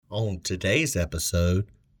On today's episode,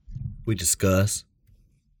 we discuss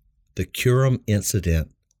the Curram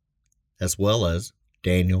incident as well as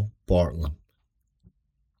Daniel Bartlam.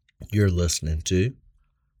 You're listening to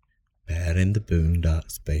Bad in the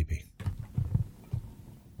Boondocks, baby.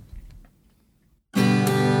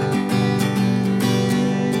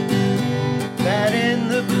 Bad in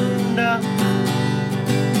the boondocks,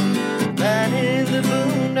 bad in the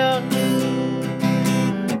boondocks.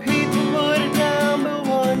 People put it down, but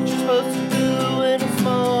what you're supposed to do in a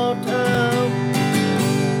small town.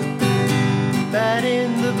 Bad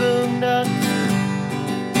in the boondocks,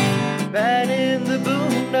 bad in the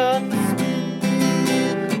boondocks.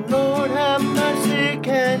 Lord have mercy,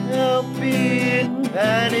 can't help being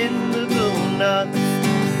bad in the boondocks.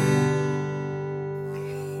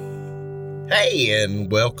 Hey,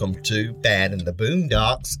 and welcome to Bad in the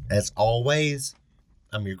Boondocks. As always,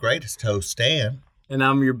 I'm your greatest host, Stan. And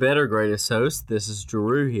I'm your better greatest host. This is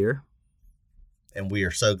Drew here. And we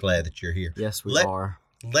are so glad that you're here. Yes, we are.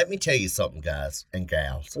 Let me tell you something, guys and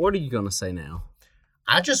gals. What are you going to say now?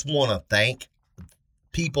 I just want to thank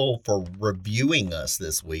people for reviewing us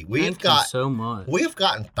this week. Thank you so much. We've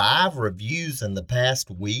gotten 5 reviews in the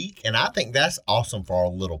past week, and I think that's awesome for our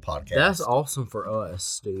little podcast. That's awesome for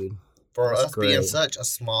us, dude. For That's us great. being such a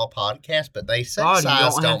small podcast, but they say God,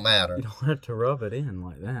 size don't matter. You don't have to rub it in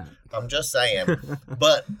like that. I'm just saying.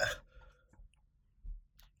 But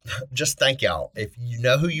just thank y'all. If you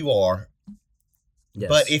know who you are, Yes.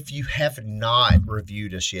 but if you have not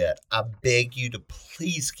reviewed us yet, I beg you to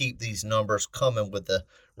please keep these numbers coming with the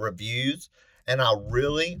reviews. And I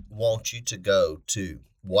really want you to go to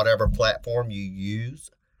whatever platform you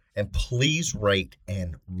use and please rate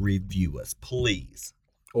and review us, please.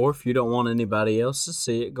 Or if you don't want anybody else to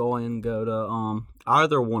see it, go and go to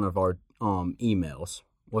either one of our emails.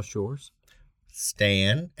 What's yours?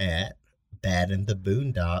 Stan at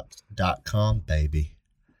badintheboondocks.com, baby.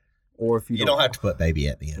 Or if You don't have to put baby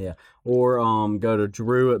at the end. Yeah. Or go to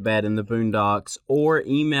Drew at Bad in the Boondocks, or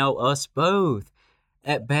email us both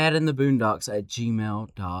at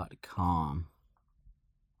badintheboondocks@gmail.com.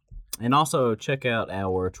 And also check out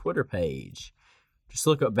our Twitter page. Just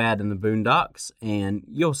look up Bad in the Boondocks and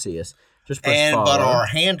you'll see us. Just press follow. But our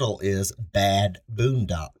handle is Bad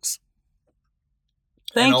Boondocks.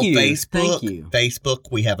 Thank you. Facebook,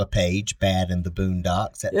 we have a page, Bad in the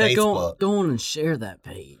Boondocks at Facebook. Go on and share that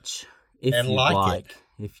page. If And you'd like it.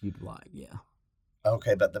 If you'd like, yeah.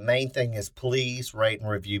 Okay, but the main thing is please rate and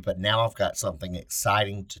review. But now I've got something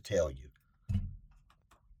exciting to tell you.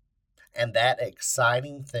 And that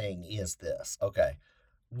exciting thing is this. Okay,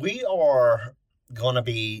 we are going to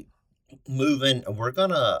be moving. We're going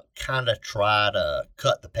to kind of try to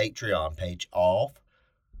cut the Patreon page off.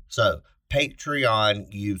 So,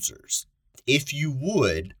 Patreon users, if you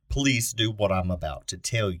would, please do what I'm about to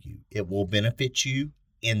tell you. It will benefit you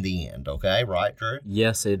in the end, okay? Right, Drew?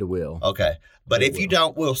 Yes, it will. Okay. But if you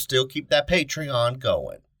don't, we'll still keep that Patreon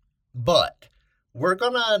going. But we're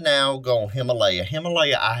going to now go on Himalaya.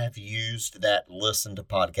 Himalaya, I have used that listen to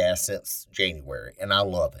podcast since January, and I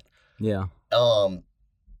love it. Yeah.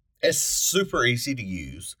 It's super easy to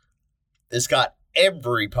use. It's got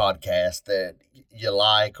every podcast that you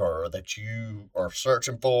like or that you are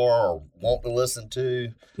searching for or want to listen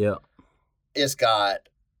to. Yeah. It's got,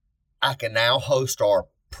 I can now host our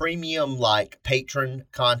premium patron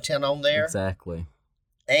content on there. Exactly.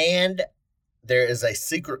 And there is a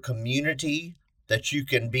secret community that you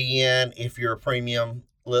can be in if you're a premium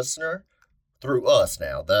listener through us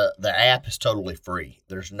now. The app is totally free.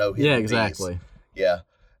 There's no hidden Yeah, fees. exactly. Yeah.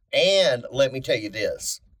 And let me tell you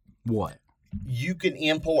this. What? You can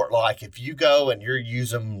import, if you go and you're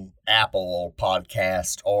using Apple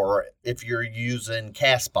Podcast or if you're using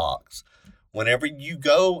CastBox, whenever you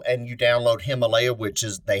go and you download Himalaya, which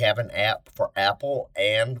is, they have an app for Apple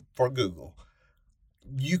and for Google,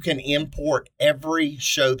 you can import every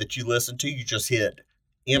show that you listen to. You just hit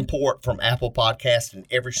import from Apple Podcast and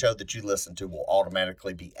every show that you listen to will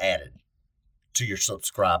automatically be added to your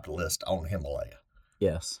subscribed list on Himalaya.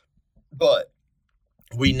 Yes. But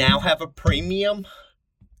we now have a premium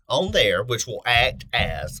on there, which will act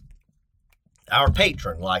as our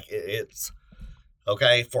patron. It's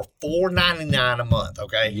okay for $4.99 a month.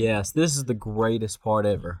 Okay. Yes, this is the greatest part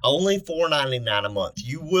ever. Only $4.99 a month.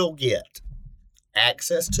 You will get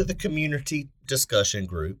access to the community discussion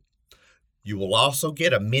group. You will also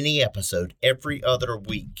get a mini episode every other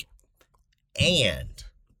week, and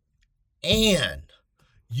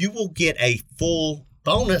you will get a full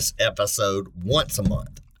bonus episode once a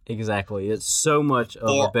month. Exactly. It's so much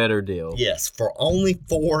of a better deal. Yes, for only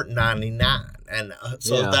 $4.99. And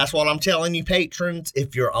so that's what I'm telling you, patrons.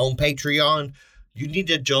 If you're on Patreon, you need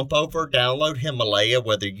to jump over, download Himalaya,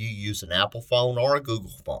 whether you use an Apple phone or a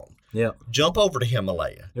Google phone. Yep. Jump over to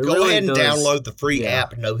Himalaya. It Go really ahead and does. download the free Yeah.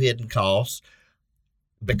 app, no hidden cost.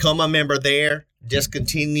 Become a member there.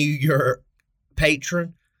 Discontinue your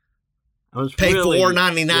patron. Pay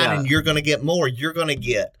 $4.99 and you're going to get more. You're going to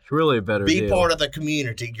get It's really a better be deal. part of the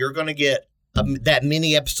community. You're going to get that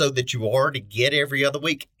mini episode that you already get every other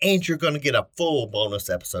week, and you're going to get a full bonus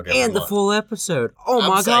episode every and month. the full episode. Oh I'm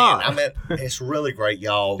my saying, god! I mean, it's really great,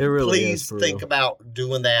 y'all. It really Please is, for think real. about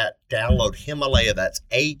doing that. Download Himalaya. That's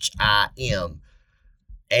Himalaya.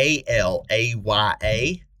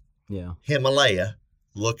 Yeah. Himalaya.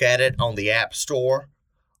 Look at it on the App Store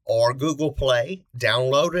or Google Play.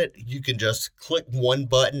 Download it. You can just click one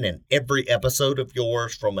button, and every episode of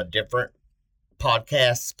yours from a different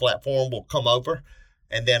podcast platform will come over.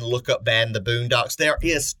 And then look up Bad in the Boondocks. There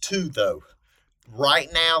is 2, though.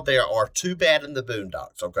 Right now, there are 2 Bad in the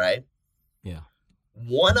Boondocks, okay? Yeah.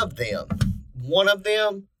 One of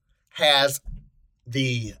them has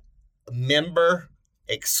the member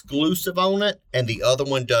exclusive on it, and the other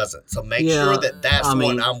one doesn't. So make sure that that's I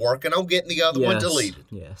mean, one. I'm working on getting the other one deleted.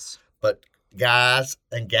 Yes. But guys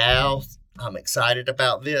and gals, I'm excited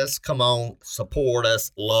about this. Come on, support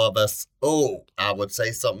us, love us. Oh, I would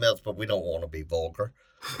say something else, but we don't want to be vulgar.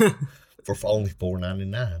 For only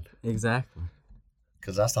 $4.99, Exactly.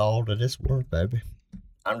 because that's all that it's worth, baby.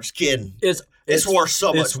 I'm just kidding. It's worth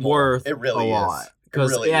so much it's more. worth It really a is. lot. It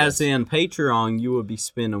Because really as is. in Patreon, you would be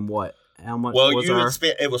spending what? How much Well, was you our would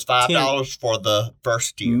spend, it was $5 for the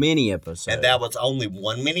first year. mini episode? And that was only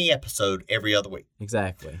one mini episode every other week.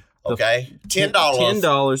 Exactly. The Okay? $10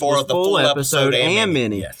 $10 for was the full episode and and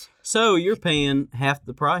mini. Yes. So you're paying half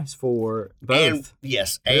the price for both. And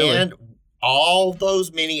yes, Really? and all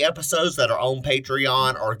those mini episodes that are on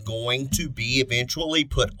Patreon are going to be eventually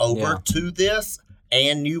put over Yeah. to this,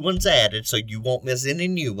 and new ones added, so you won't miss any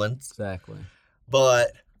new ones. Exactly.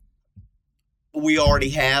 But we already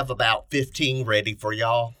have about 15 ready for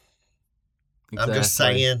y'all. I'm just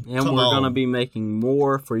Exactly. saying, And come we're going to on. be making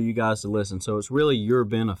more for you guys to listen. So it's really your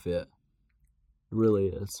benefit. It really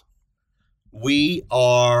is. We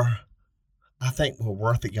are, I think we're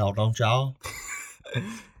worth it, y'all, don't y'all?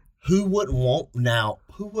 Who wouldn't want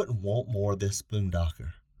more of this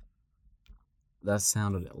Boondocker? That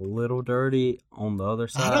sounded a little dirty on the other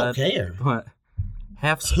side. I don't care. But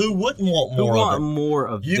have some, Who wouldn't want who more want of it? more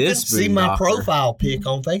of You can this see my Boondocker? profile pic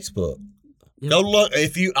on Facebook. Yep. Go look.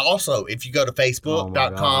 If you go to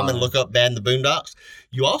Facebook.com and God. look up Bad in the Boondocks,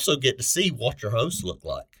 you also get to see what your hosts look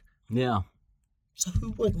like. Yeah. So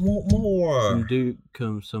who wouldn't want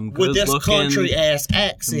more? Some With good this looking, country ass some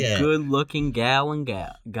accent. good looking gal and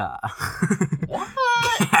guy. What?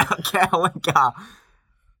 gal and guy.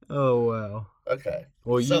 Oh wow. Okay.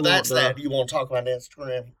 Well, So you that's want that. the- You want to talk about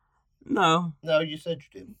Instagram? No. No, you said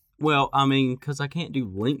you didn't. Well, I mean, because I can't do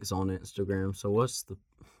links on Instagram. So what's the?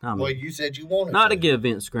 I mean, Well, you said you wanted not to give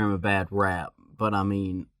Instagram a bad rap, but I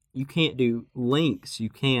mean, you can't do links. You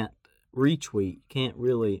can't retweet. You can't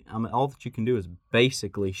really. I mean, all that you can do is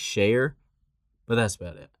basically share, but that's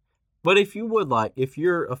about it. But if you would like, if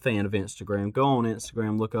you're a fan of Instagram, go on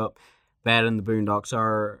Instagram, look up Bad in the Boondocks.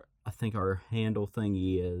 I think our handle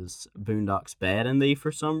thingy is Boondocks Bad in Thee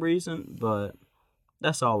for some reason, but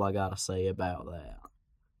that's all I gotta say about that.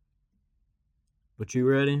 But you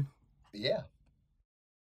ready? Yeah.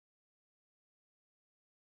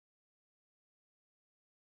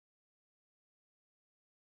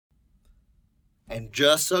 And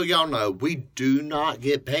just so y'all know, we do not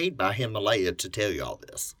get paid by Himalaya to tell y'all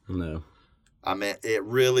this. No. I mean, it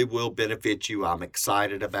really will benefit you. I'm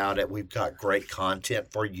excited about it. We've got great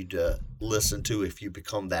content for you to listen to if you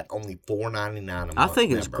become that only $4.99 a month I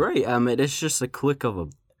think it's member. great. I mean, it's just a click of a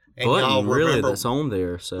And y'all button, really, remember, that's on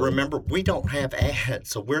there. So remember, we don't have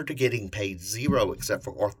ads, so we're getting paid zero except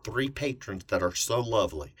for our 3 patrons that are so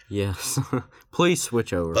lovely. yes, please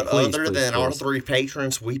switch over. But please, other please, than our please. 3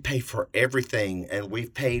 patrons, we pay for everything, and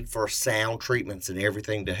we've paid for sound treatments and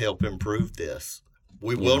everything to help improve this.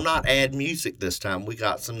 We will not add music this time. We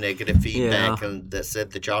got some negative feedback and that said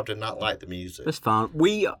that y'all did not like the music. It's fine.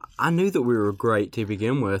 I knew that we were great to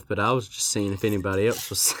begin with, but I was just seeing if anybody else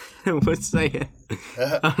was would say it.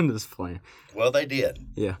 I'm just playing. Well, they did.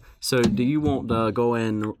 Yeah. So, do you want to go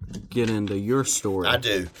and get into your story? I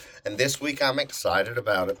do. And this week I'm excited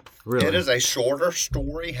about it. Really? It is a shorter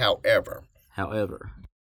story, however. However,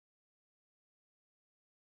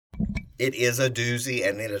 It is a doozy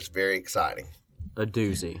and it is very exciting. a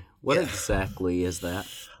doozy. What Yeah. exactly is that?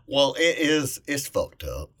 Well, it's fucked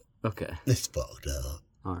up. Okay. It's fucked up.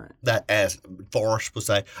 All right. That, as Forrest would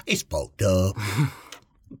say, it's fucked up.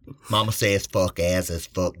 Mama says fuck as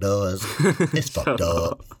fuck does. It's fucked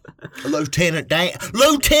up. Lieutenant Dan.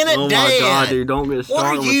 Lieutenant Oh Dan! my God, dude, don't get What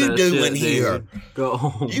started are with you that doing shit, here? dude. Go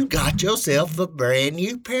home. You got yourself a brand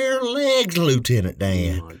new pair of legs, Lieutenant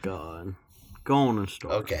Dan. Oh my God. Go on and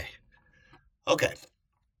start. Okay.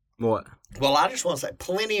 What? Well, I just want to say,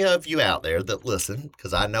 plenty of you out there that listen,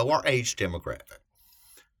 because I know our age demographic,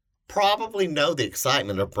 probably know the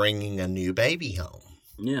excitement of bringing a new baby home.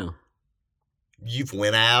 Yeah. You've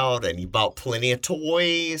went out and you bought plenty of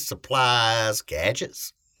toys, supplies,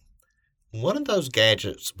 gadgets. One of those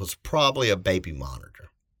gadgets was probably a baby monitor,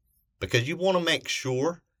 because you want to make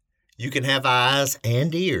sure you can have eyes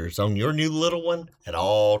and ears on your new little one at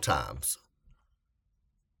all times.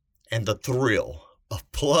 And the thrill of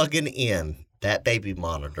plugging in that baby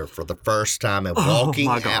monitor for the first time and walking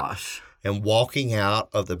oh my out gosh. and walking out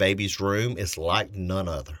of the baby's room is like none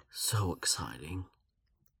other. So exciting.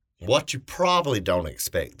 What you probably don't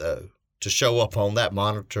expect, though, to show up on that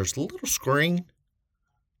monitor's little screen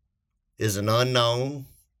is an unknown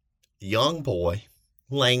young boy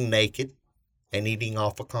laying naked and eating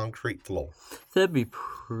off a concrete floor. That'd be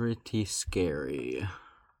pretty scary.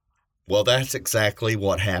 Well, that's exactly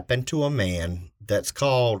what happened to a man that's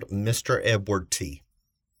called Mr. Edward T.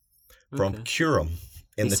 from Okay. Curum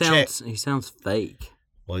in the Czech. He sounds fake.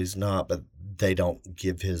 Well, he's not, but they don't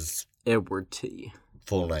give his Edward T.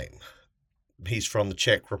 full name. He's from the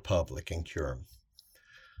Czech Republic in Curum.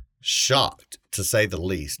 Shocked, to say the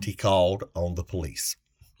least, he called on the police.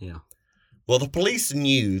 Yeah. Well, the police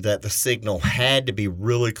knew that the signal had to be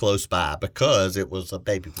really close by because it was a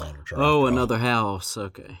baby monitor. Oh, after all. another house.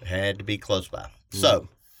 Okay. It had to be close by. So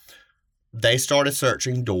they started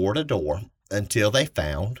searching door to door until they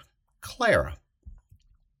found Clara,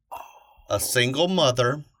 a single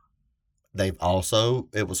mother. It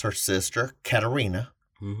was her sister, Katerina,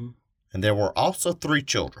 Mm-hmm. and there were also 3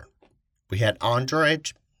 children. We had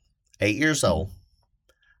Andrej, 8 years old,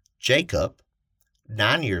 Jacob,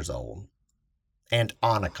 9 years old, and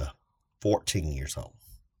Annika, 14 years old.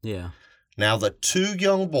 Yeah. Now, the 2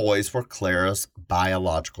 young boys were Clara's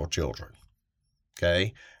biological children,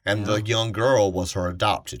 okay? And Yeah. the young girl was her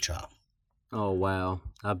adopted child. Oh, wow.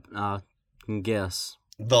 I can guess.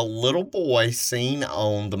 The little boy seen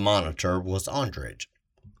on the monitor was Andrej.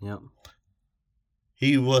 Yep.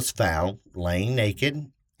 He was found laying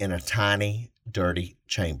naked in a tiny, dirty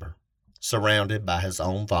chamber, surrounded by his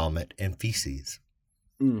own vomit and feces.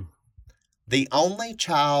 Mm. The only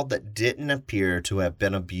child that didn't appear to have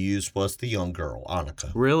been abused was the young girl,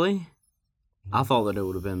 Annika. Really? I thought that it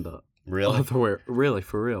would have been the Really? other way. Really,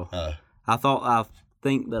 for real. I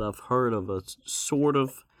think that I've heard of a sort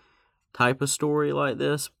of type of story like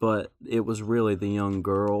this, but it was really the young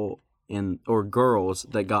girl or girls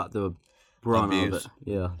that got the brunt of Abuse. it.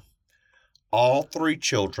 Yeah. All 3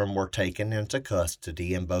 children were taken into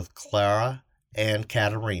custody, and both Clara and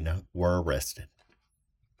Katerina were arrested.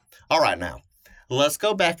 All right, now, let's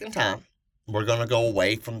go back in time. We're going to go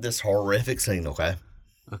away from this horrific scene, okay?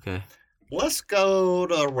 Okay. Let's go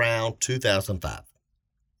to around 2005.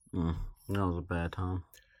 That was a bad time.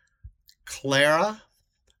 Clara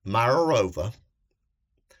Myrova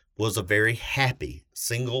was a very happy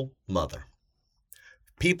single mother.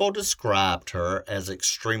 People described her as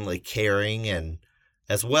extremely caring and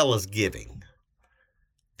as well as giving.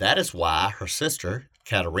 That is why her sister,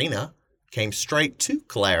 Katerina, came straight to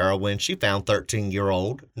Clara when she found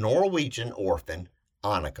 13-year-old Norwegian orphan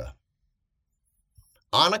Annika.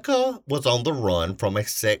 Annika was on the run from a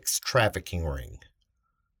sex trafficking ring.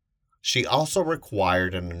 She also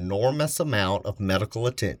required an enormous amount of medical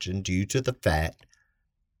attention due to the fact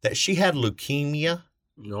that she had leukemia,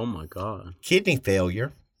 Oh my God. kidney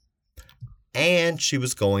failure, and she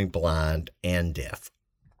was going blind and deaf.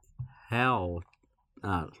 How?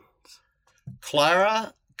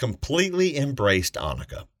 Clara completely embraced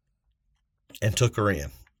Annika and took her in.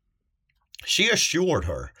 She assured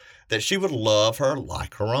her that she would love her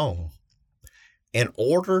like her own. In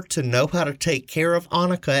order to know how to take care of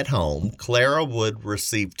Annika at home, Clara would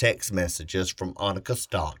receive text messages from Annika's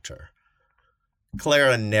doctor.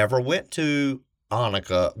 Clara never went with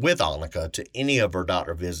Annika to any of her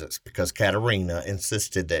doctor visits because Katerina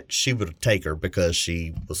insisted that she would take her because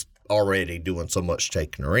she was already doing so much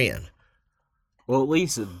taking her in. Well, at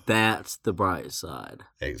least that's the bright side.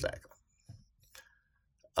 Exactly.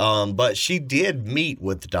 But she did meet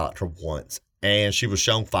with the doctor once, and she was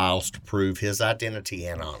shown files to prove his identity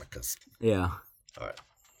and Annika's. Yeah. All right.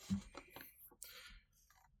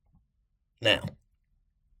 Now,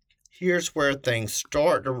 here's where things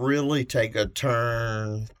start to really take a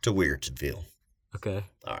turn to Weirdville. Okay.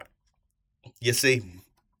 All right. You see,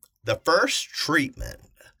 the first treatment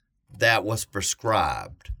that was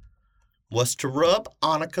prescribed was to rub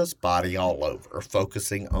Annika's body all over,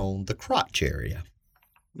 focusing on the crotch area.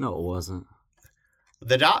 No, it wasn't.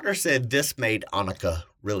 The doctor said this made Annika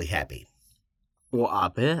really happy. Well, I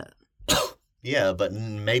bet. Yeah, but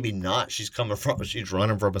maybe not. She's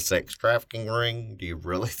running from a sex trafficking ring. Do you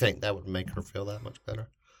really think that would make her feel that much better?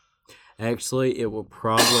 Actually, it will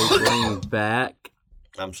probably bring back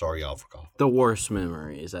I'm sorry, y'all, for coughing. the worst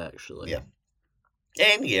memories, actually. Yeah.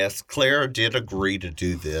 And yes, Clara did agree to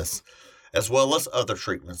do this, as well as other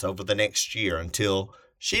treatments over the next year until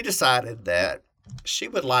she decided that she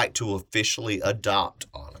would like to officially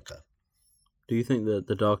adopt Annika. Do you think that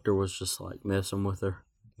the doctor was just like messing with her?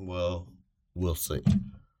 Well, we'll see.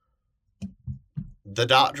 The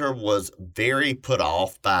doctor was very put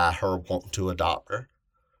off by her wanting to adopt her.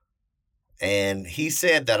 And he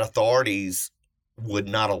said that authorities would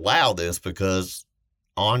not allow this because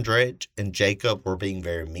Andrej and Jacob were being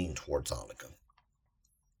very mean towards Annika.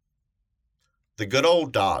 The good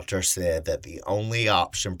old doctor said that the only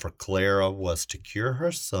option for Clara was to cure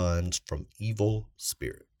her sons from evil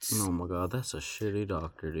spirits. Oh my god, that's a shitty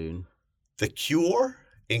doctor, dude. The cure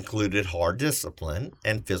included hard discipline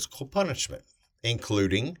and physical punishment,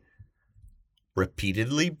 including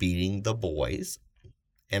repeatedly beating the boys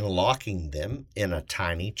and locking them in a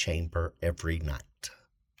tiny chamber every night.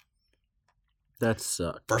 That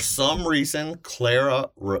sucked. For some reason, Clara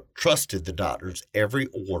trusted the doctor's every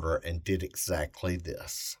order and did exactly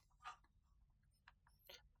this.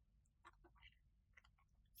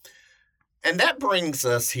 And that brings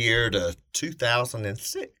us here to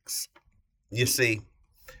 2006. You see,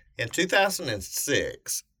 in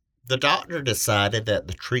 2006, the doctor decided that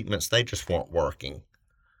the treatments, they just weren't working.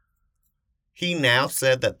 He now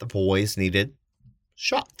said that the boys needed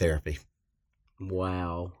shock therapy.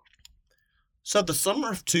 Wow. So the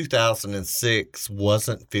summer of 2006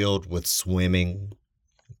 wasn't filled with swimming,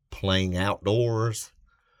 playing outdoors,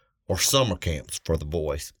 or summer camps for the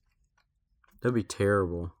boys. That'd be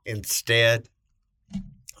terrible. Instead,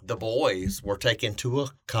 the boys were taken to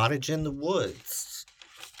a cottage in the woods.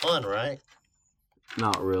 Fun, right?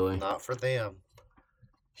 Not really. Not for them.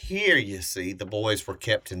 Here, you see, the boys were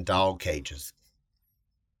kept in dog cages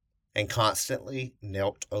and constantly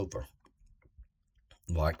knelt over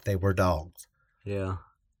like they were dogs. Yeah.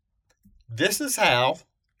 This is how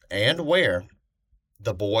and where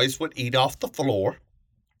the boys would eat off the floor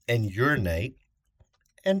and urinate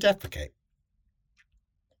and defecate.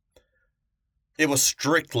 It was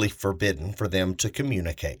strictly forbidden for them to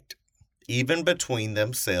communicate, even between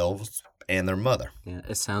themselves and their mother. Yeah,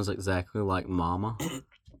 it sounds exactly like Mama,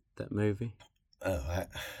 that movie. Oh,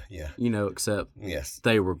 yeah. You know, except Yes.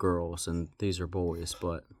 they were girls and these are boys,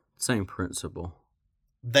 but same principle.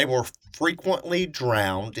 They were frequently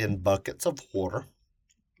drowned in buckets of water.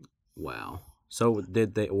 Wow. So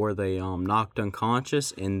were they knocked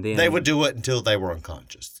unconscious and then They would do it until they were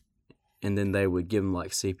unconscious. and then they would give them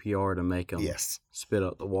like CPR to make them Yes. spit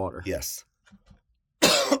out the water. Yes.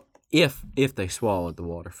 If they swallowed the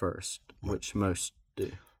water first, which most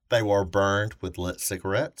do. They were burned with lit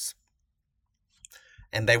cigarettes.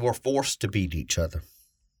 And they were forced to beat each other.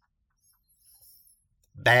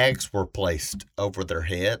 Bags were placed over their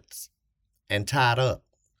heads and tied up.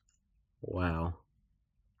 Wow.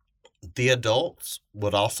 The adults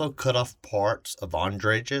would also cut off parts of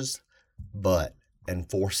Andrej's butt and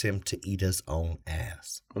force him to eat his own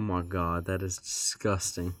ass. Oh my god, that is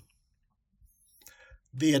disgusting.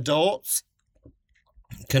 The adults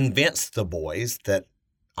convinced the boys that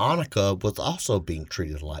Annika was also being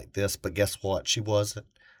treated like this, but guess what? She wasn't.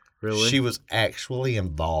 Really? She was actually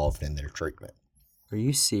involved in their treatment. Are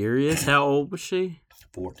you serious? How old was she?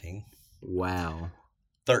 14. Wow.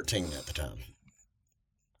 13 at the time.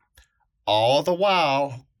 All the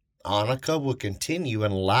while, Annika would continue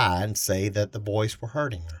and lie and say that the boys were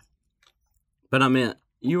hurting her. But I mean,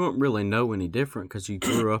 you wouldn't really know any different because you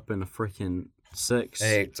grew up in a freaking sex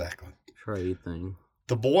Exactly. trade thing.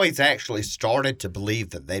 The boys actually started to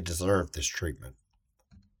believe that they deserved this treatment.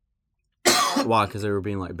 Why? Because they were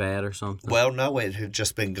being like bad or something? Well, no, it had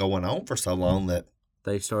just been going on for so long that...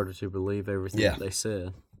 They started to believe everything Yeah. that they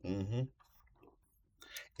said. Mm-hmm.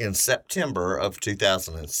 In September of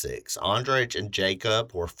 2006, Andrej and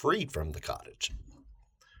Jacob were freed from the cottage.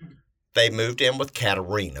 They moved in with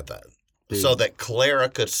Katerina, though, so that Clara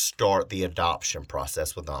could start the adoption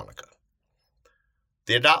process with Annika.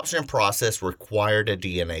 The adoption process required a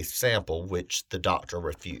DNA sample, which the doctor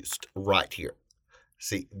refused right here.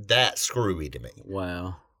 See, that's screwy to me,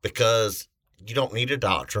 Wow. because you don't need a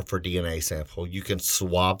doctor for DNA sample. You can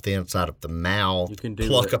swab the inside of the mouth, You can do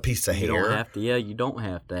pluck it. a piece of You hair. don't have to. Yeah, you don't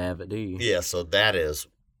have to have it, do you? Yeah, so that is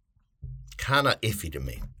kind of iffy to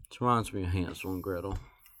me. This reminds me of Hansel and Gretel.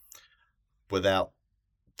 Without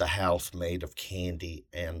the house made of candy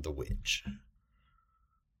and the witch.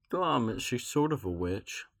 Well, I mean, she's sort of a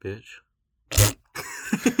witch, bitch.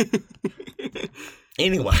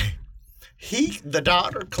 Anyway, the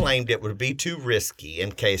doctor claimed it would be too risky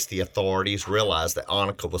in case the authorities realized that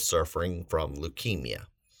Annika was suffering from leukemia.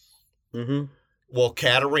 Mm-hmm. Well,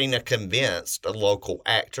 Katerina convinced a local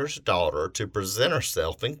actor's daughter to present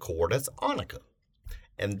herself in court as Annika.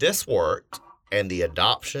 And this worked, and the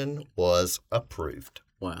adoption was approved.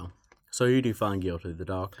 Wow. So you do find guilty, the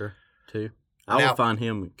doctor, too? I would find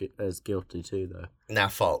him as guilty, too, though. Now,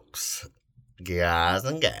 folks, guys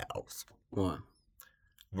and gals. What?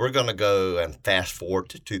 We're going to go and fast forward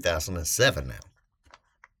to 2007 now.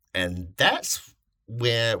 And that's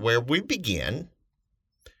where we begin.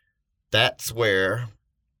 That's where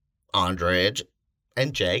Andrej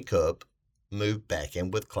and Jacob moved back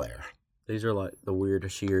in with Claire. These are like the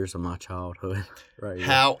weirdest years of my childhood. Right.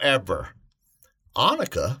 However,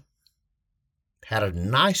 Annika had a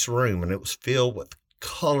nice room, and it was filled with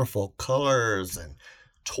colorful colors and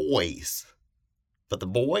toys. But the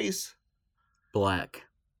boys? Black.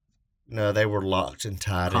 No, they were locked and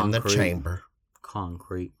tied in the chamber.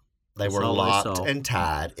 Concrete. They were locked and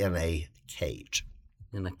tied in a cage.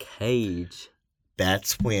 In a cage?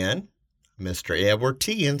 That's when Mr. Edward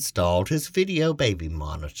T. installed his video baby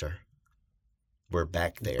monitor. We're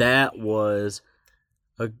back there. That was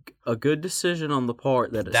a good decision on the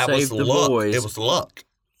part that saved the boys. It was luck.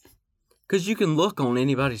 Because you can look on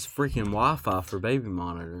anybody's freaking Wi-Fi for baby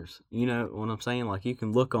monitors. You know what I'm saying? Like, you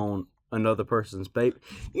can look on another person's baby.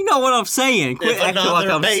 You know what I'm saying? Quit if acting like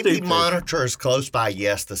I'm baby stupid. monitor is close by,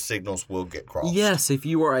 yes, the signals will get crossed. Yes, if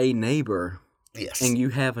you are a neighbor. Yes. And you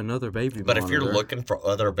have another baby monitor. But if you're looking for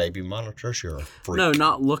other baby monitors, you're a freak. No,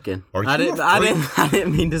 not looking. I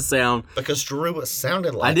didn't mean to sound... Because Drew, it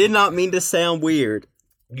sounded like... I did not mean to sound weird.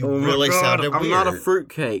 You really sounded weird. I'm not a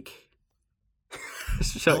fruitcake.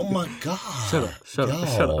 Oh my God. Shut up.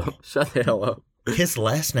 Shut the hell up. His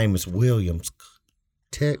last name is Williams.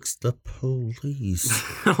 Text the police.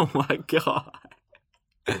 Oh my God.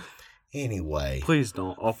 Anyway. Please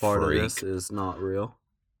don't. All part of this is not real.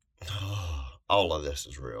 All of this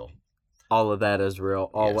is real. All of that is real.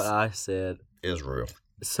 All what I said is real.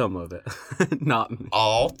 Some of it. Not me.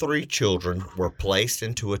 All 3 children were placed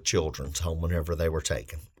into a children's home whenever they were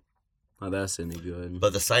taken. Oh, that's any good.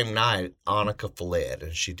 But the same night, Annika fled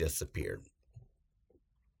and she disappeared.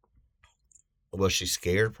 Was she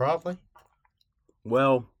scared, probably?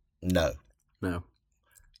 Well, no.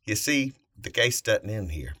 You see, the case doesn't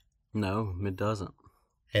end here. No, it doesn't.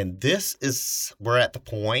 And we're at the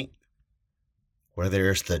point where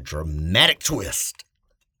there's the dramatic twist.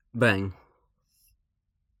 Bang.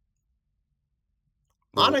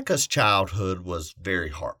 Annika's childhood was very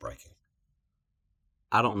heartbreaking.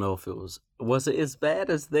 I don't know if it was it as bad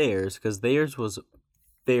as theirs, because theirs was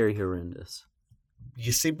very horrendous.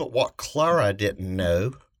 You see, but what Clara didn't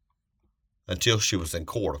know, until she was in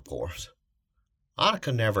court, of course,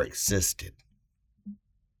 Annika never existed.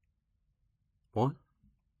 What?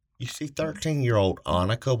 You see, 13-year-old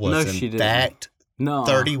Annika was in fact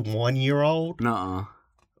 31-year-old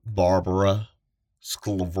Barbara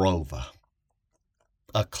Sklarova,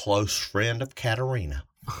 a close friend of Katerina.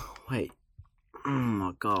 Wait. Oh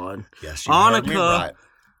my God. Yes, you heard me right.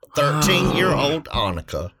 13-year-old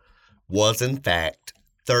Annika was in fact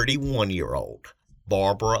 31-year-old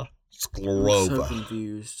Barbara Sklarova. I'm so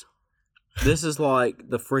confused. This is like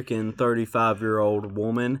the freaking 35-year-old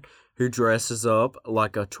woman who dresses up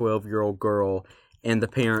like a 12-year-old girl, and the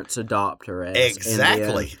parents adopt her as.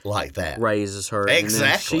 Exactly like that. Raises her. Exactly. And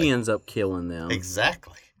then she ends up killing them.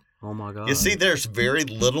 Exactly. Oh my God. You see, there's very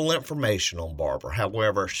little information on Barbara.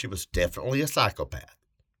 However, she was definitely a psychopath.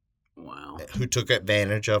 Wow. Who took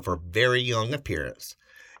advantage of her very young appearance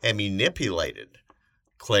and manipulated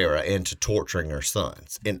Clara into torturing her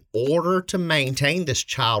sons. In order to maintain this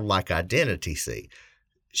childlike identity,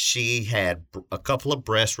 she had a couple of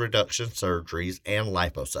breast reduction surgeries and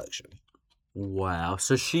liposuction. Wow.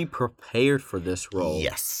 So she prepared for this role.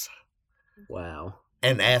 Yes. Wow.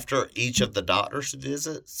 And after each of the doctor's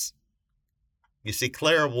visits, you see,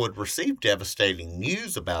 Clara would receive devastating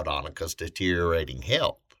news about Annika's deteriorating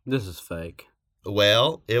health. This is fake.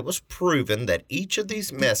 Well, it was proven that each of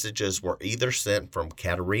these messages were either sent from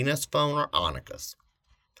Katerina's phone or Annika's.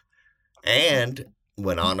 And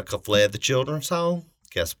when Annika fled the children's home,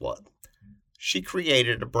 guess what? She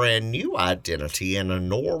created a brand new identity in a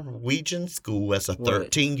Norwegian school as a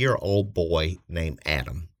 13-year-old boy named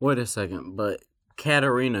Adam. Wait a second, but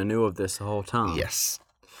Katerina knew of this the whole time. Yes.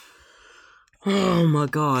 Oh my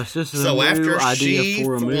gosh, this is So a new after idea she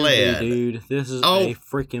for a movie, fled- dude. This is Oh, a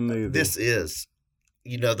freaking movie. This is,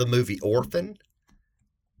 the movie Orphan,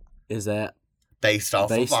 is that based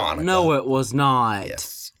off of Annika. No, it was not.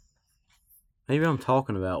 Yes. Maybe I'm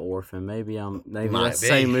talking about Orphan. Maybe Might that's the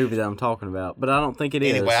same be. movie that I'm talking about, but I don't think it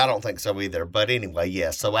is. Anyway, I don't think so either. But anyway,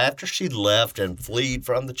 yeah. So after she left and fled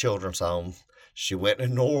from the children's home, she went to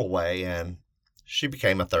Norway and she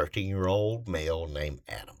became a 13-year-old male named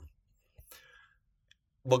Adam.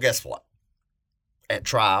 Well, guess what? At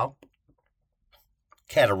trial,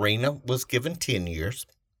 Katarina was given 10 years.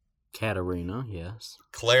 Katarina, yes.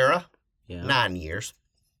 Clara, Yeah. 9 years.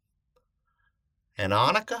 And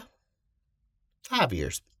Annika, 5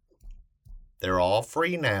 years. They're all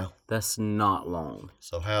free now. That's not long.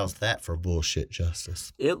 So how's that for bullshit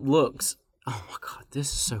justice? It looks. Oh my god,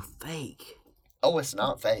 this is so fake. Oh, it's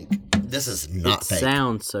not fake. This is not It fake.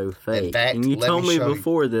 sounds so fake. fact, and you let told me me show you-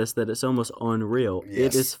 before this that it's almost unreal.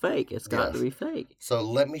 Yes. It is fake. It's got Yes. to be fake. So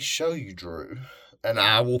let me show you, Drew. And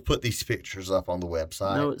I will put these pictures up on the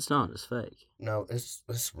website. No, it's not. It's fake. No, it's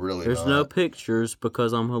really There's not. no pictures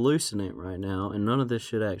because I'm hallucinating right now, and none of this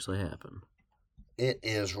should actually happen. It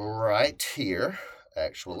is right here,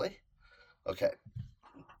 actually. Okay.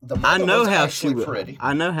 The I mother know was how actually she would. pretty.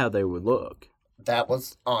 I know how they would look. That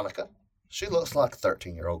was Annika. She looks like a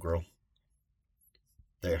 13-year-old girl.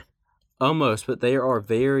 There. Almost, but there are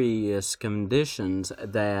various conditions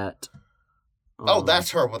that. Oh,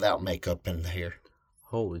 that's her without makeup in the hair.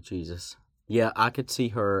 Holy Jesus. Yeah, I could see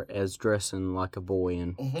her as dressing like a boy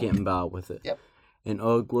and getting by with it. Yep. And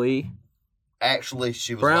ugly. Actually,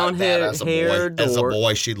 she was Brown like that as a boy. hair, As a dork.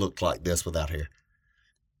 boy, she looked like this without hair.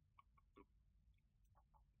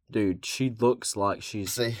 Dude, she looks like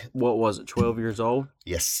she's, See? what was it, 12 years old?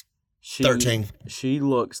 Yes. She, 13. She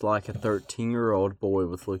looks like a 13-year-old boy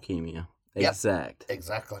with leukemia. Yep. Exact.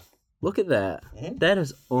 Exactly. Look at that. Mhm. That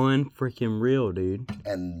is unfreaking real, dude.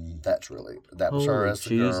 And that was her Holy as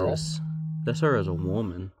the girl. Jesus. That's her as a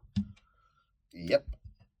woman. Yep.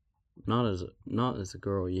 Not as a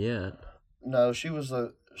girl yet. No, she was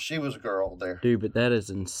a girl there. Dude, but that is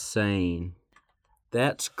insane.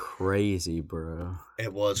 That's crazy, bro.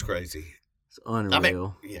 It was crazy. It's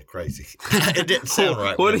unreal. Yeah, crazy. It didn't sound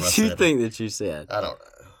right. What whenever I did you said think that you said? it. I don't know.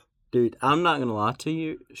 Dude, I'm not going to lie to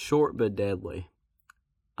you. Short but deadly.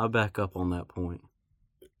 I back up on that point.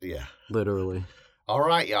 Yeah. Literally. All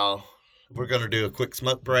right, y'all. We're going to do a quick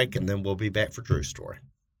smoke break, and then we'll be back for Drew's story.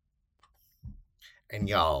 And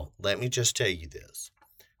y'all, let me just tell you this.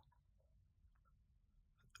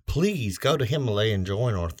 Please go to Himalaya and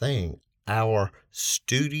join our thing. Our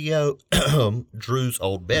studio, Drew's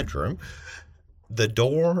old bedroom, the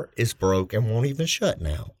door is broke and won't even shut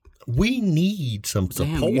now. We need some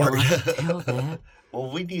support. Damn, you don't have to tell that.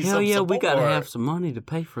 Well, we need Hell some yeah, support. we got to have some money to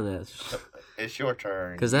pay for that. It's your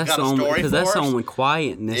turn. Because You that's got the a only, story cause for that's the us? only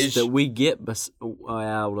quietness Is- that we get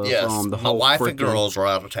out of Yes, the my whole wife and freaking- girls are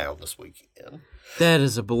out of town this weekend. That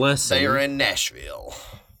is a blessing. They are in Nashville.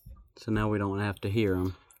 So now we don't have to hear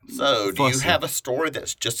them. So, do you Fussy. have a story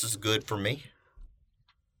that's just as good for me?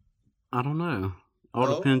 I don't know. All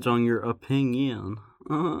Oh. depends on your opinion.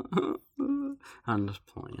 I'm just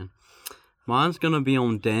playing. Mine's going to be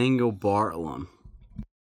on Daniel Bartlam.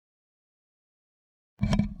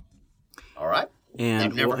 All right. And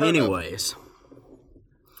I've never well, heard of him. anyways,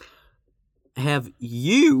 have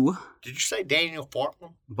you, Did you say Daniel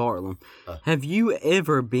Fartman? Bartlam, have you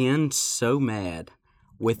ever been so mad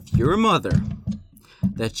with your mother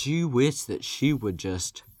that you wish that she would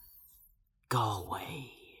just go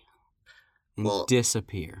away and Well-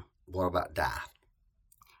 disappear? What about die?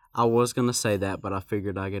 I was going to say that, but I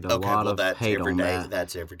figured I get a lot of that's hate every on day. that.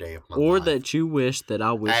 That's every day of my Or life. that you wish that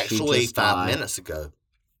I wish she Actually, just 5 died. minutes ago.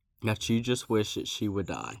 That you just wish that she would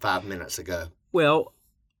die. 5 minutes ago. Well,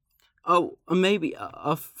 maybe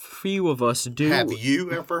a few of us do. Have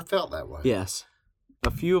you ever felt that way? Yes.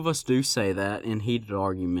 A few of us do say that in heated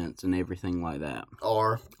arguments and everything like that.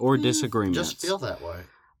 Or Disagreements. just feel that way.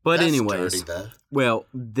 But That's anyways, dirty, though. well,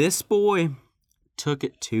 this boy took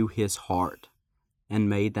it to his heart and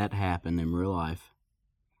made that happen in real life.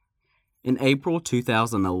 In April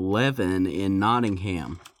 2011 in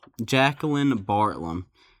Nottingham, Jacqueline Bartlam,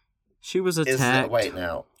 she was attacked. Wait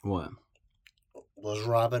now. What? Was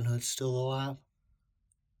Robin Hood still alive?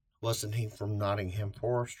 Wasn't he from Nottingham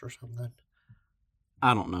Forest or something?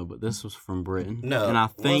 I don't know, but this was from Britain. No. and I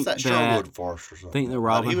think was that Sherwood Forest or something? I think that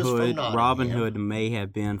But he was from Robin Nottingham. Hood may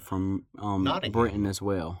have been from Nottingham. Britain as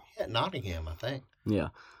well. Yeah, Nottingham, I think. Yeah.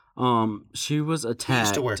 She was He used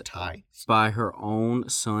attacked to wear tights. by her own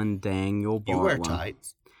son Daniel Bartlam. You wear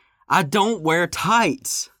tights. I don't wear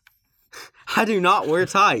tights. I do not wear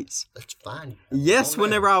tights. That's fine. Yes,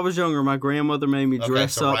 whenever I was younger, my grandmother made me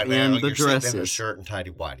dress so up right now, in the you're sitting in a dresses. shirt and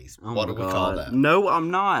tidy whities. Oh What my do we God. call that? No,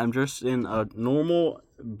 I'm not. I'm just in a normal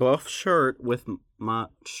buff shirt with my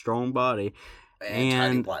strong body.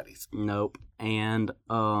 And tidy whities. Nope. And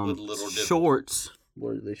With little dimples. shorts.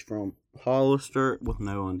 Where are these from? Hollister with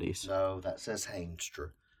no undies. No, that says Hainstra.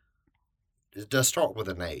 It does start with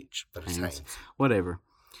an H, but it's Hanes. Hanes. Whatever.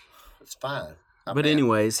 It's fine. Not But bad.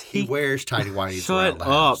 anyways, he wears tidy whities Shut around the up.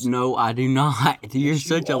 house. No, I do not. You're Yes,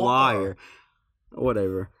 such you a are. liar.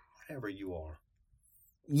 Whatever. Whatever you are.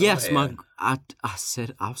 Yes, ahead. I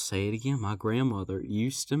said, I'll say it again. My grandmother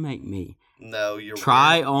used to make me No, you're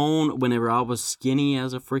try weird. on whenever I was skinny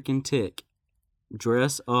as a freaking tick.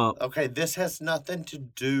 Dress up. Okay, this has nothing to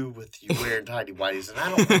do with you wearing tidy whities, and I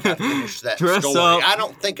don't think I'd finish that Dress story. up. I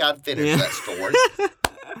don't think I'd finish Yeah. that story.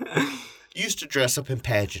 Used to dress up in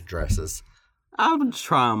pageant dresses. I would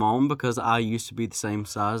try them on because I used to be the same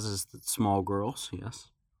size as the small girls. Yes.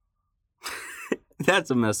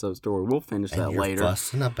 That's a mess up story. We'll finish And that you're later.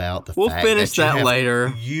 fussing about the We'll fact finish that, you that have-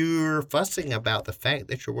 later. You're fussing about the fact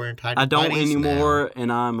that you're wearing tidy I don't whities anymore,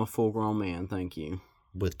 and I'm a full grown man. Thank you. now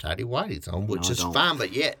with tidy whities on, which No, I is don't. fine,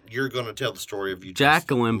 but yet you're going to tell the story of you.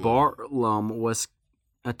 Jacqueline just, Bartlum was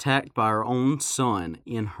attacked by her own son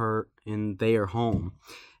in their home.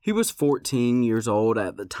 He was 14 years old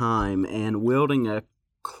at the time and wielding a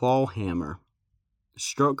claw hammer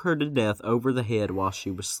struck her to death over the head while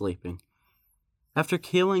she was sleeping. After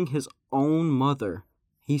killing his own mother,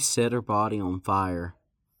 he set her body on fire.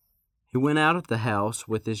 He went out of the house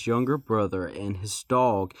with his younger brother and his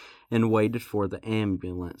dog and waited for the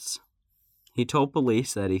ambulance. He told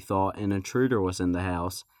police that he thought an intruder was in the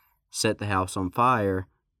house, set the house on fire,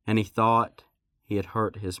 and he thought he had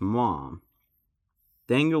hurt his mom.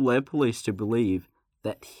 Daniel led police to believe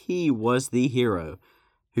that he was the hero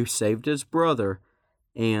who saved his brother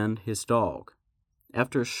and his dog.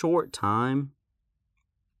 After a short time,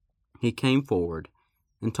 he came forward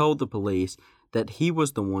and told the police that he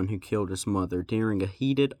was the one who killed his mother during a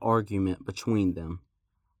heated argument between them.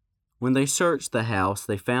 When they searched the house,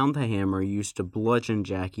 they found the hammer used to bludgeon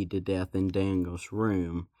Jackie to death in Daniel's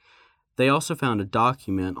room. They also found a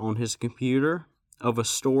document on his computer of a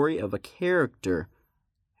story of a character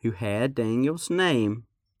who had Daniel's name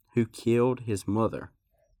who killed his mother.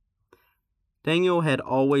 Daniel had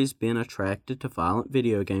always been attracted to violent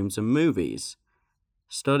video games and movies.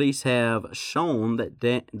 Studies have shown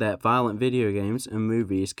that violent video games and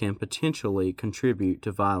movies can potentially contribute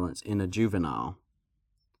to violence in a juvenile.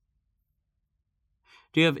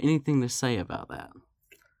 Do you have anything to say about that?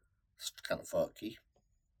 It's kind of fucky.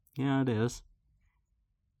 Yeah, it is.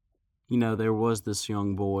 You know, there was this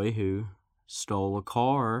young boy who stole a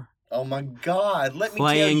car Oh my God! Let me tell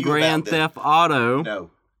playing you Grand about this. Theft Auto.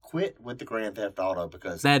 No, quit with the Grand Theft Auto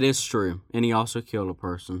because That is true. And he also killed a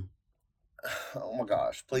person. oh my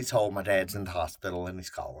gosh! Please hold. My dad's in the hospital and he's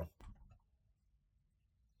calling.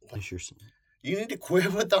 That's your son. You need to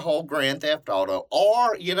quit with the whole Grand Theft Auto,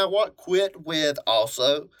 or you know what? Quit with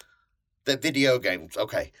also the video games.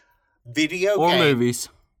 Okay, video Or games movies.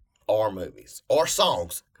 or movies or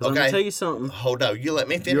songs. 'Cause Let me tell Okay, you something. hold on. You let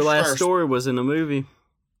me finish Your last first. story was in a movie.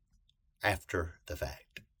 After the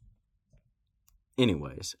fact,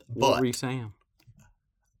 Anyways, what But- were you saying?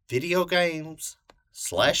 video games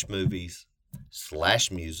 / movies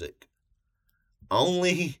 / music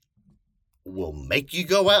only will make you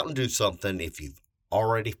go out and do something if you've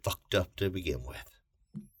already fucked up to begin with.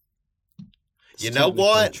 It's You know technically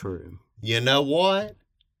what? True. You know what?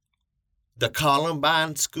 The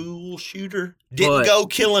Columbine school shooter didn't But- go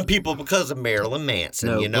killing people because of Marilyn Manson.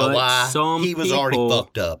 No, you know but why? some He was already people-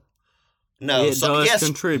 fucked up. No, It does yes,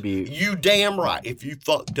 contribute. you damn right. If you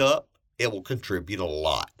fucked up, it will contribute a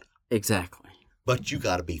lot. Exactly. But you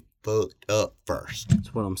got to be fucked up first.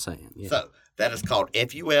 That's what I'm saying. Yeah. So that is called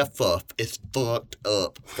FUF. It's fucked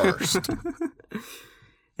up first.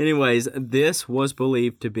 Anyways, this was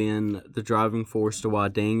believed to be the driving force to why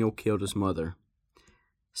Daniel killed his mother.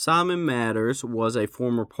 Simon Matters was a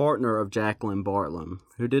former partner of Jacqueline Bartlum,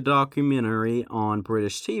 who did a documentary on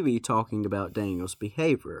British TV talking about Daniel's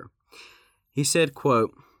behavior. He said,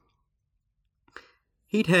 quote,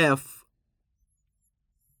 he'd have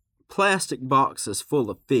plastic boxes full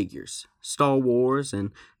of figures, Star Wars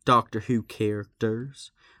and Doctor Who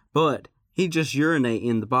characters, but he'd just urinate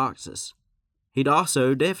in the boxes. He'd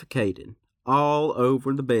also defecated all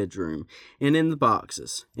over the bedroom and in the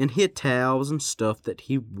boxes, and hid towels and stuff that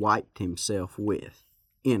he wiped himself with.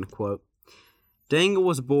 End quote. Daniel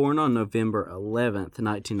was born on November 11th,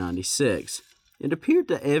 1996. It appeared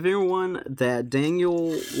to everyone that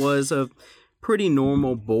Daniel was a pretty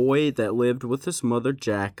normal boy that lived with his mother,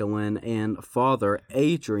 Jacqueline, and father,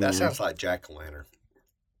 Adrian. That sounds like Jack-o'-lantern.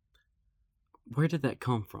 Where did that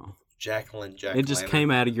come from? Jacqueline. It just came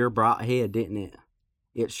out of your bright head, didn't it?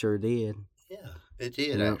 It sure did. Yeah, it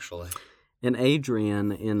did, Yep. actually. And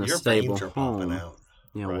Adrian in a Your stable veins are popping home. out.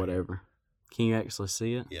 Yeah, Right. whatever. Can you actually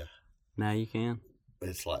see it? Yeah. Now you can.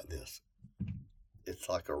 It's like this. It's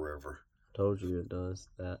like a river. Told you it does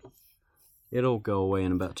that. It'll go away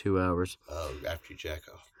in about 2 hours. Oh, after you jack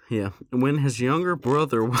off. Yeah. When his younger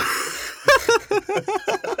brother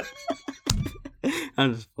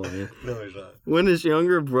I'm just playing. No, he's not. When his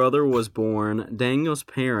younger brother was born, Daniel's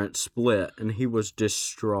parents split and he was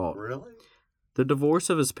distraught. Really? The divorce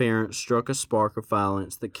of his parents struck a spark of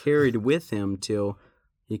violence that carried with him till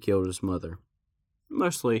he killed his mother.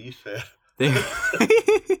 Mostly, You said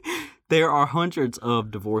there are hundreds of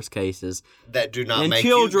divorce cases, that do not and make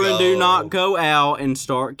children you go. do not go out and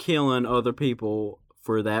start killing other people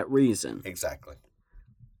for that reason. Exactly.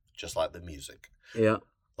 Just like the music. Yeah.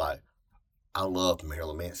 Like, I love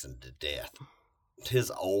Marilyn Manson to death.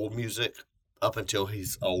 His old music, up until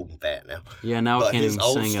he's old and fat now. Yeah, now I But can't his even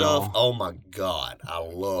old sing at stuff, all. oh my God, I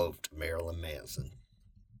loved Marilyn Manson.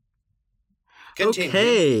 Continue.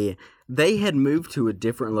 Okay. They had moved to a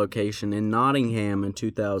different location in Nottingham in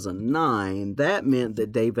 2009. That meant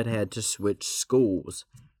that David had to switch schools.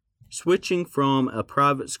 Switching from a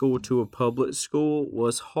private school to a public school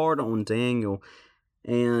was hard on Daniel,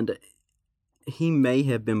 and he may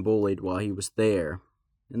have been bullied while he was there.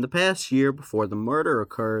 In the past year before the murder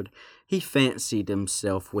occurred, he fancied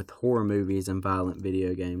himself with horror movies and violent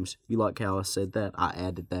video games. You like how I said that? I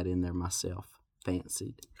added that in there myself.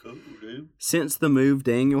 Fancied. Cool, dude. Since the move,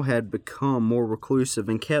 Daniel had become more reclusive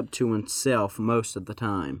and kept to himself most of the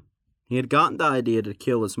time. He had gotten the idea to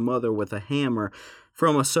kill his mother with a hammer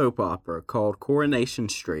from a soap opera called Coronation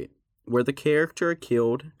Street, where the character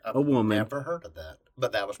killed a woman. Never heard of that.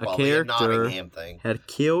 But that was A probably a character Nottingham thing. had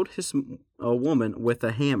killed a woman with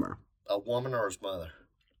a hammer. A woman or his mother?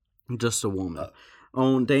 Just a woman. Oh.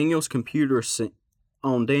 On Daniel's computer,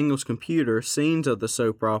 scenes of the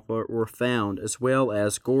soap opera were found, as well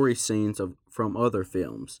as gory scenes from other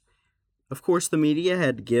films. Of course, the media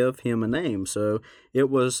had to give him a name, so it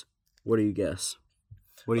was. What do you guess?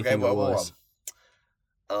 What do you think it was?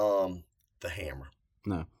 The Hammer.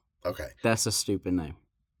 No, Okay. that's a stupid name.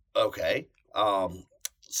 Okay.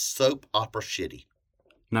 Soap opera shitty.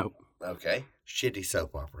 No. Okay. Shitty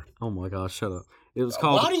soap opera. Oh my gosh, shut up. It was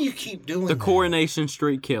called Why do you keep doing The that? Coronation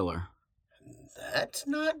Street Killer. That's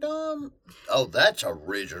not dumb. Oh, that's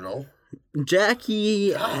original.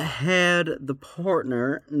 Jackie had the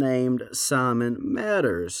partner named Simon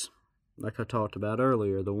Matters, like I talked about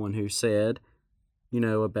earlier, the one who said,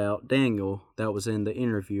 about Daniel. That was in the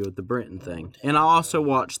interview of the Brenton thing. And I also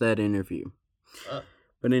watched that interview.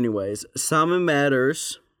 But anyways, Simon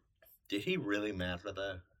Matters, Did he really matter,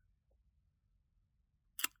 though?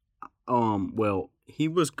 he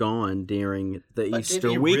was gone during the But Easter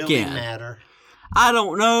did he weekend. really matter? I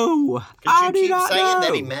don't know. Because I you do keep not saying know.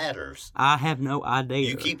 that he matters. I have no idea.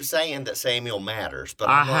 You keep saying that Samuel matters, but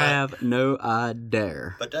I I'm like, have no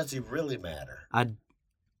idea. but does he really matter?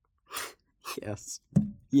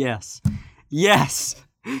 Yes.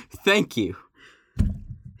 Thank you.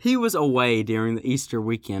 He was away during the Easter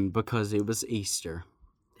weekend because it was Easter.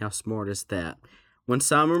 How smart is that? When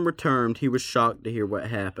Simon returned, he was shocked to hear what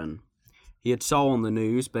happened. He had saw on the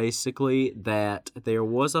news, basically, that there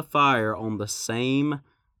was a fire on the same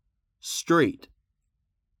street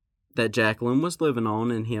that Jacqueline was living on,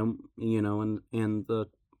 and him, and the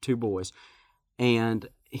two boys. And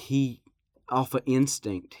he, off of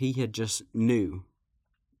instinct, he had just knew,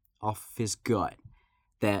 off of his gut,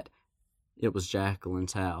 that it was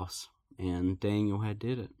Jacqueline's house. And Daniel had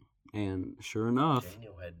did it. And sure enough,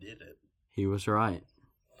 Daniel had did it. he was right.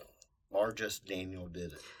 Or just Daniel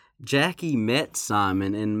did it. Jackie met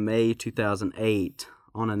Simon in May 2008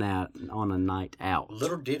 on a night out.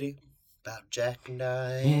 Little ditty about Jack and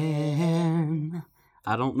Diane. And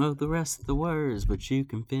I don't know the rest of the words, but you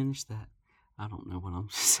can finish that. I don't know what I'm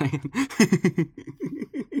saying.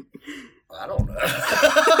 I don't know.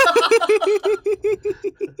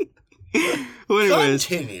 Well, anyways,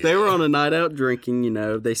 Continue. they were on a night out drinking,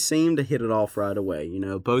 They seemed to hit it off right away,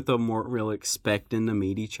 Both of them weren't really expecting to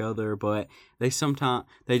meet each other, but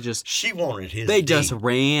She wanted his they D. just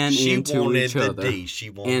ran She into wanted each the other. D. She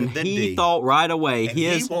wanted And the he D. thought right away, And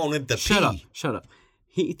he wanted the P. Shut up.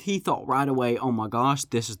 He thought right away, oh my gosh,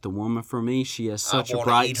 this is the woman for me. She has such a wanna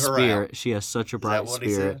bright eat her spirit. out. She has such a that bright what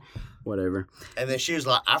he spirit. said? Whatever. And then she was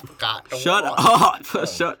like, I forgot to Shut wash. up. Oh.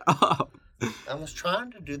 Shut up. I was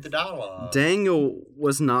trying to do the dialogue. Daniel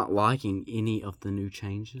was not liking any of the new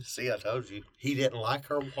changes. See, I told you. He didn't like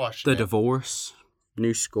her washing The it. divorce,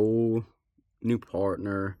 new school, new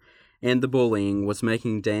partner, and the bullying was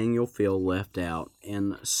making Daniel feel left out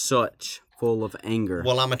and such full of anger,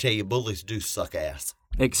 Well, I'm going to tell you, bullies do suck ass.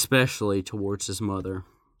 especially towards his mother.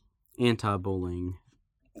 Anti-bullying.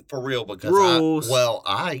 For real, because Rules.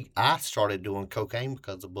 I started doing cocaine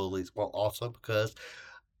because of bullies. Well, also because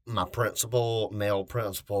my male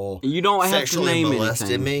principal, You don't have to sexually name molested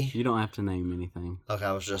anything. me. You don't have to name anything. Okay,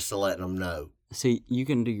 I was just letting them know. See, you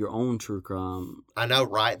can do your own true crime I know,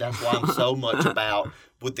 right? That's why I'm so much about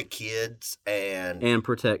with the kids and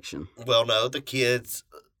protection. well, no, the kids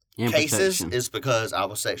And cases protection. is because I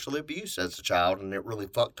was sexually abused as a child, and it really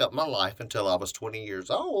fucked up my life until I was 20 years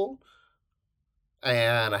old.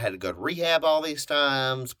 And I had to go to rehab all these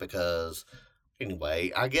times because,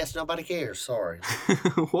 anyway, I guess nobody cares. Sorry.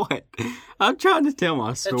 What? I'm trying to tell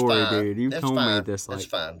my story, fine. dude. You've It's told me fine. this It's like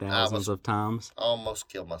fine. thousands of times. I almost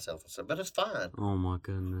killed myself, but it's fine. Oh my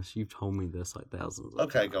goodness, you've told me this like thousands of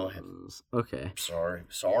Okay, times. go ahead. Okay.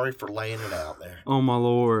 Sorry for laying it out there. Oh my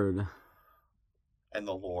lord. And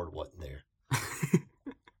the Lord wasn't there.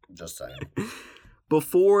 Just saying.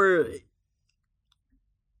 Before.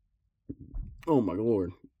 Oh my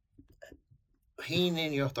lord. Peeing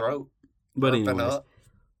in your throat. But burping anyways, up.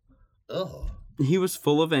 Ugh. he was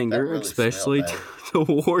full of anger, really especially smelled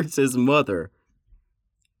towards his mother.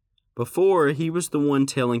 Before, he was the one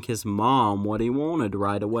telling his mom what he wanted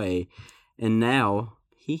right away, and now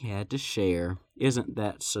he had to share. Isn't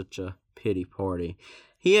that such a pity party?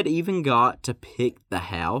 He had even got to pick the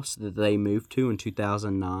house that they moved to in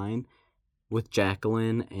 2009 with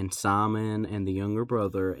Jacqueline and Simon and the younger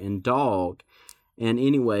brother and dog. And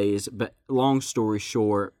anyways, but long story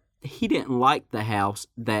short, he didn't like the house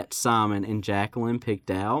that Simon and Jacqueline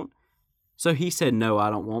picked out. So he said, "No, I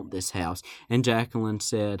don't want this house." And Jacqueline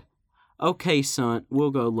said, "Okay, son,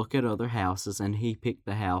 we'll go look at other houses." And he picked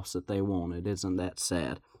the house that they wanted. Isn't that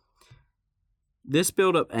sad? This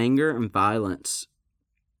built up anger and violence.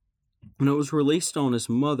 And it was released on his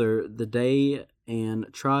mother the day and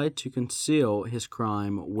tried to conceal his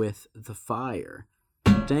crime with the fire.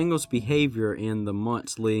 Daniel's behavior in the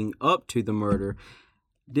months leading up to the murder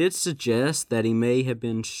did suggest that he may have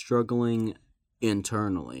been struggling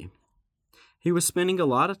internally. He was spending a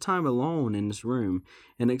lot of time alone in his room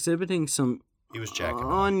and exhibiting some He was jacking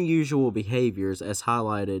off. unusual behaviors as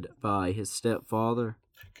highlighted by his stepfather.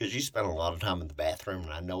 Because you spend a lot of time in the bathroom,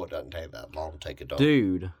 and I know it doesn't take that long to take a dump.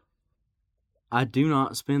 Dude, I do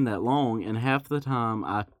not spend that long, and half the time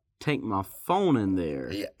I take my phone in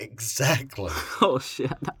there. Yeah, exactly. Oh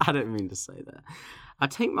shit, I didn't mean to say that. I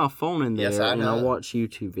take my phone in there Yes, I and I know. watch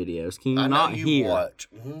YouTube videos. Can you I know not you hear? watch.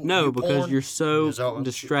 Mhm. No, You because porn? you're so Is that what you-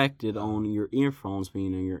 distracted on your earphones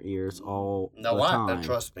being in your ears all No, the time.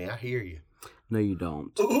 trust me, I hear you. No, you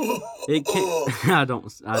don't. It can't. I don't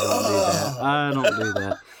do that. I don't do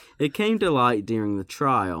that. It came to light during the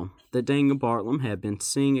trial that Daniel Bartlam had been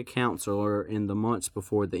seeing a counselor in the months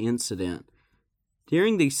before the incident.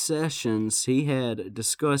 During these sessions, he had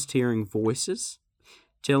discussed hearing voices,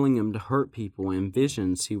 telling him to hurt people, and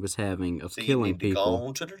visions he was having of So you killing need to people. go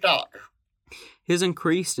on to the doctor. His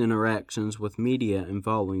increased interactions with media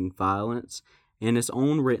involving violence and his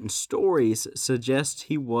own written stories suggest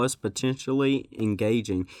he was potentially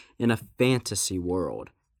engaging in a fantasy world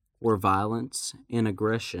where violence and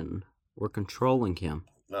aggression were controlling him.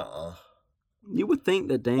 Uh-uh. You would think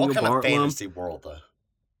that Daniel What kind of Bartlam, fantasy world, though?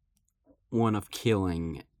 one of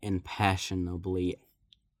killing and passionately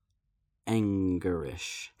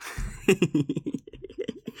angerish.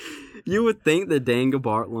 You would think that Daniel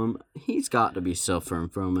Bartlam, he's got to be suffering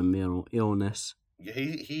from a mental illness. Yeah,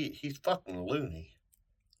 he's fucking loony.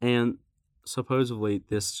 And supposedly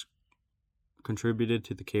this contributed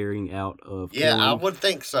to the carrying out of Yeah, I would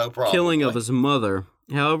think so, probably. killing of his mother.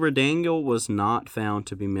 However, Daniel was not found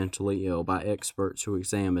to be mentally ill by experts who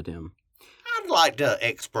examined him. I'd like to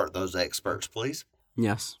expert those experts, please.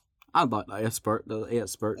 Yes, I'd like to expert the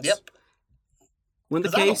experts. Yep. When the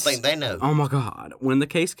Because I don't case, think they know. oh my God, when the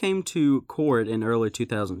case came to court in early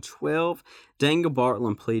 2012, Daniel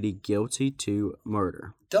Bartlam pleaded guilty to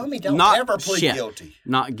murder. Dummy, don't Not ever plead shit. guilty.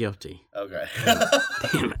 Not guilty. Okay.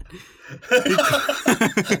 Damn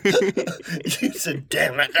You said,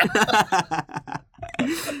 damn it.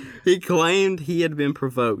 He claimed he had been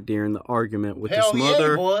provoked during the argument with Hell his yeah,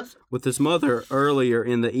 mother. he was. With his mother earlier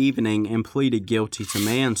in the evening and pleaded guilty to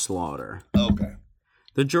manslaughter. Okay.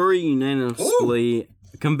 The jury unanimously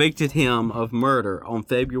convicted him of murder on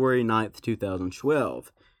February 9th,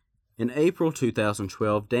 2012. In April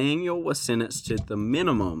 2012, Daniel was sentenced to the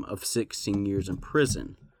minimum of 16 years in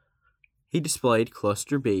prison. He displayed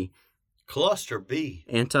Cluster B,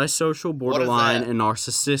 antisocial, borderline, and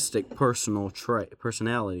narcissistic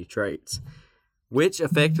personality traits, which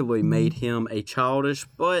effectively made him a childish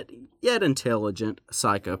but yet intelligent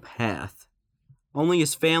psychopath. Only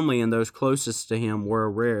his family and those closest to him were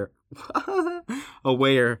aware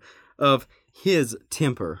of his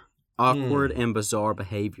temper, awkward and bizarre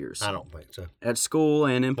behaviors. I don't think so. At school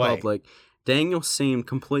and in public, Daniel seemed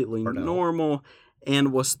completely normal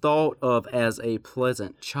and was thought of as a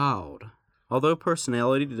pleasant child. Although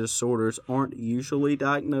personality disorders aren't usually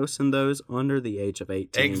diagnosed in those under the age of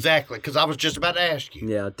 18. Exactly, because I was just about to ask you.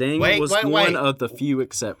 Yeah, Daniel was one of the few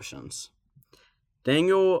exceptions.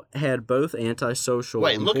 Daniel had both antisocial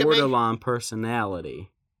and borderline personality.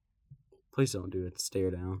 Please don't do it.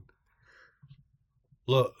 Stare down.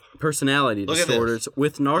 Look. Personality disorders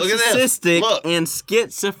with narcissistic and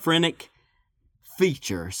schizophrenic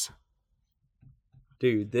features.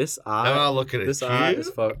 Dude, this eye. Look at it. This eye is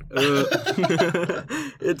fucked.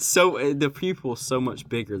 It's so the pupil's so much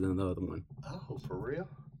bigger than the other one. Oh, for real?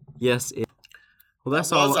 Yes. Well,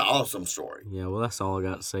 that's all. That was an awesome story. Yeah. Well, that's all I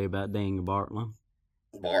got to say about Daniel Bartlam.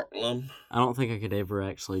 I don't think I could ever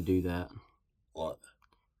actually do that. What?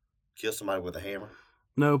 Kill somebody with a hammer?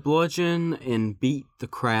 No, bludgeon and beat the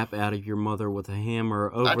crap out of your mother with a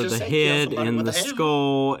hammer over the head and the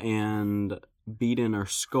skull and beat in her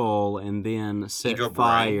skull and then set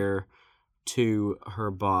fire to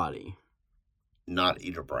her body. Not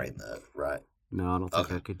eat her brain, though, right? No, I don't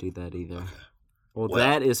think I could do that either. Okay. Well,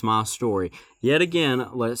 that is my story. Yet again,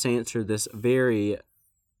 let's answer this very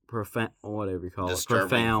profound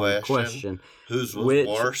question. Whose was Which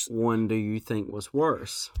worse? one do you think was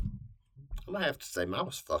worse? I'm going to have to say mine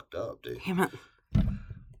was fucked up, dude. Damn it.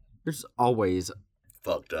 There's always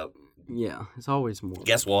fucked up. Yeah, it's always more.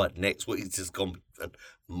 Guess what? Next week's just going to be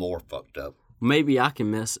more fucked up. Maybe I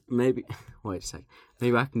can wait a second.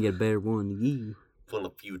 Maybe I can get a better one than you. Well,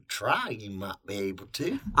 if you try, you might be able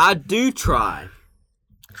to. I do try.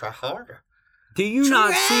 Try harder. Do you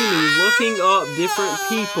not see me looking up different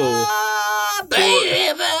people?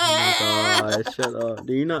 Baby! Oh my God, shut up.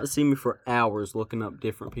 Do you not see me for hours looking up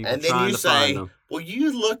different people and then trying you to say, find them? Will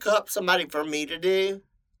you look up somebody for me to do?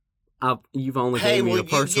 You've only gave me a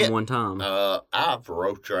person one time. I've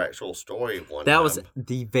wrote your actual story one time. That was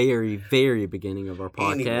the very, very beginning of our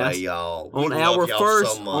podcast. Anyway, y'all. On our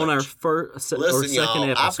first or second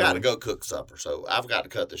episode. I've got to go cook supper, so I've got to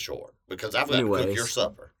cut this short because I've got to cook your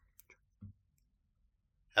supper.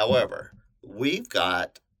 However, we've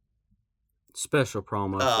got special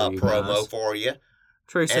promo for you.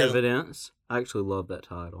 Trace Evidence. I actually love that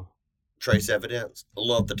title. Trace Evidence.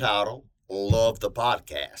 Love the title. Love the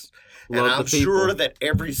podcast. And I'm sure that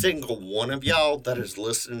every single one of y'all that is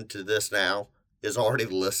listening to this now is already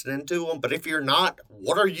listening to them. But if you're not,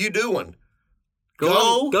 what are you doing?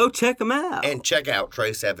 Go check them out. And check out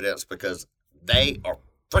Trace Evidence because they are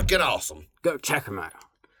freaking awesome. Go check them out.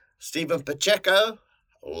 Stephen Pacheco,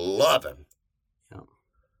 love him. Yeah.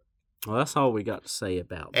 Well, that's all we got to say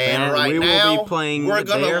about and that. Right now, we're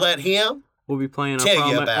going to let him We'll be playing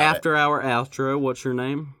our after our outro. What's your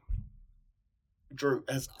name? Drew,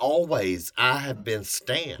 as always, I have been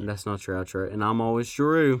Stan. That's not your outro. And I'm always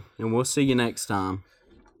Drew. And we'll see you next time.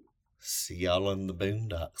 See y'all in the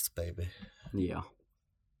boondocks, baby. Yeah.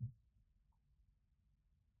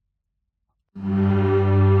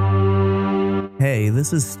 Hey,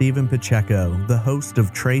 this is Stephen Pacheco, the host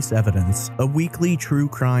of Trace Evidence, a weekly true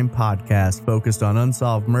crime podcast focused on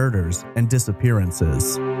unsolved murders and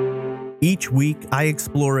disappearances. Each week, I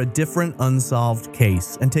explore a different unsolved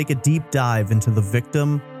case and take a deep dive into the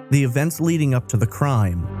victim, the events leading up to the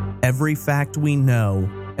crime, every fact we know,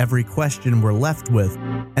 every question we're left with,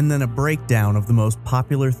 and then a breakdown of the most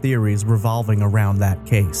popular theories revolving around that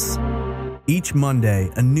case. Each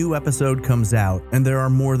Monday, a new episode comes out, and there are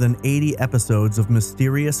more than 80 episodes of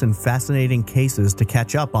mysterious and fascinating cases to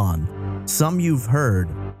catch up on. Some you've heard,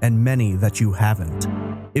 and many that you haven't.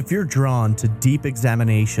 If you're drawn to deep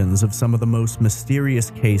examinations of some of the most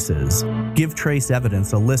mysterious cases, give Trace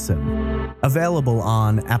Evidence a listen. Available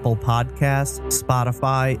on Apple Podcasts,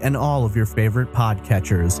 Spotify, and all of your favorite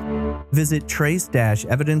podcatchers. Visit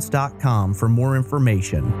trace-evidence.com for more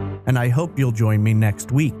information, and I hope you'll join me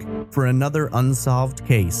next week for another unsolved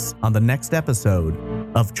case on the next episode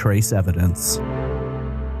of Trace Evidence.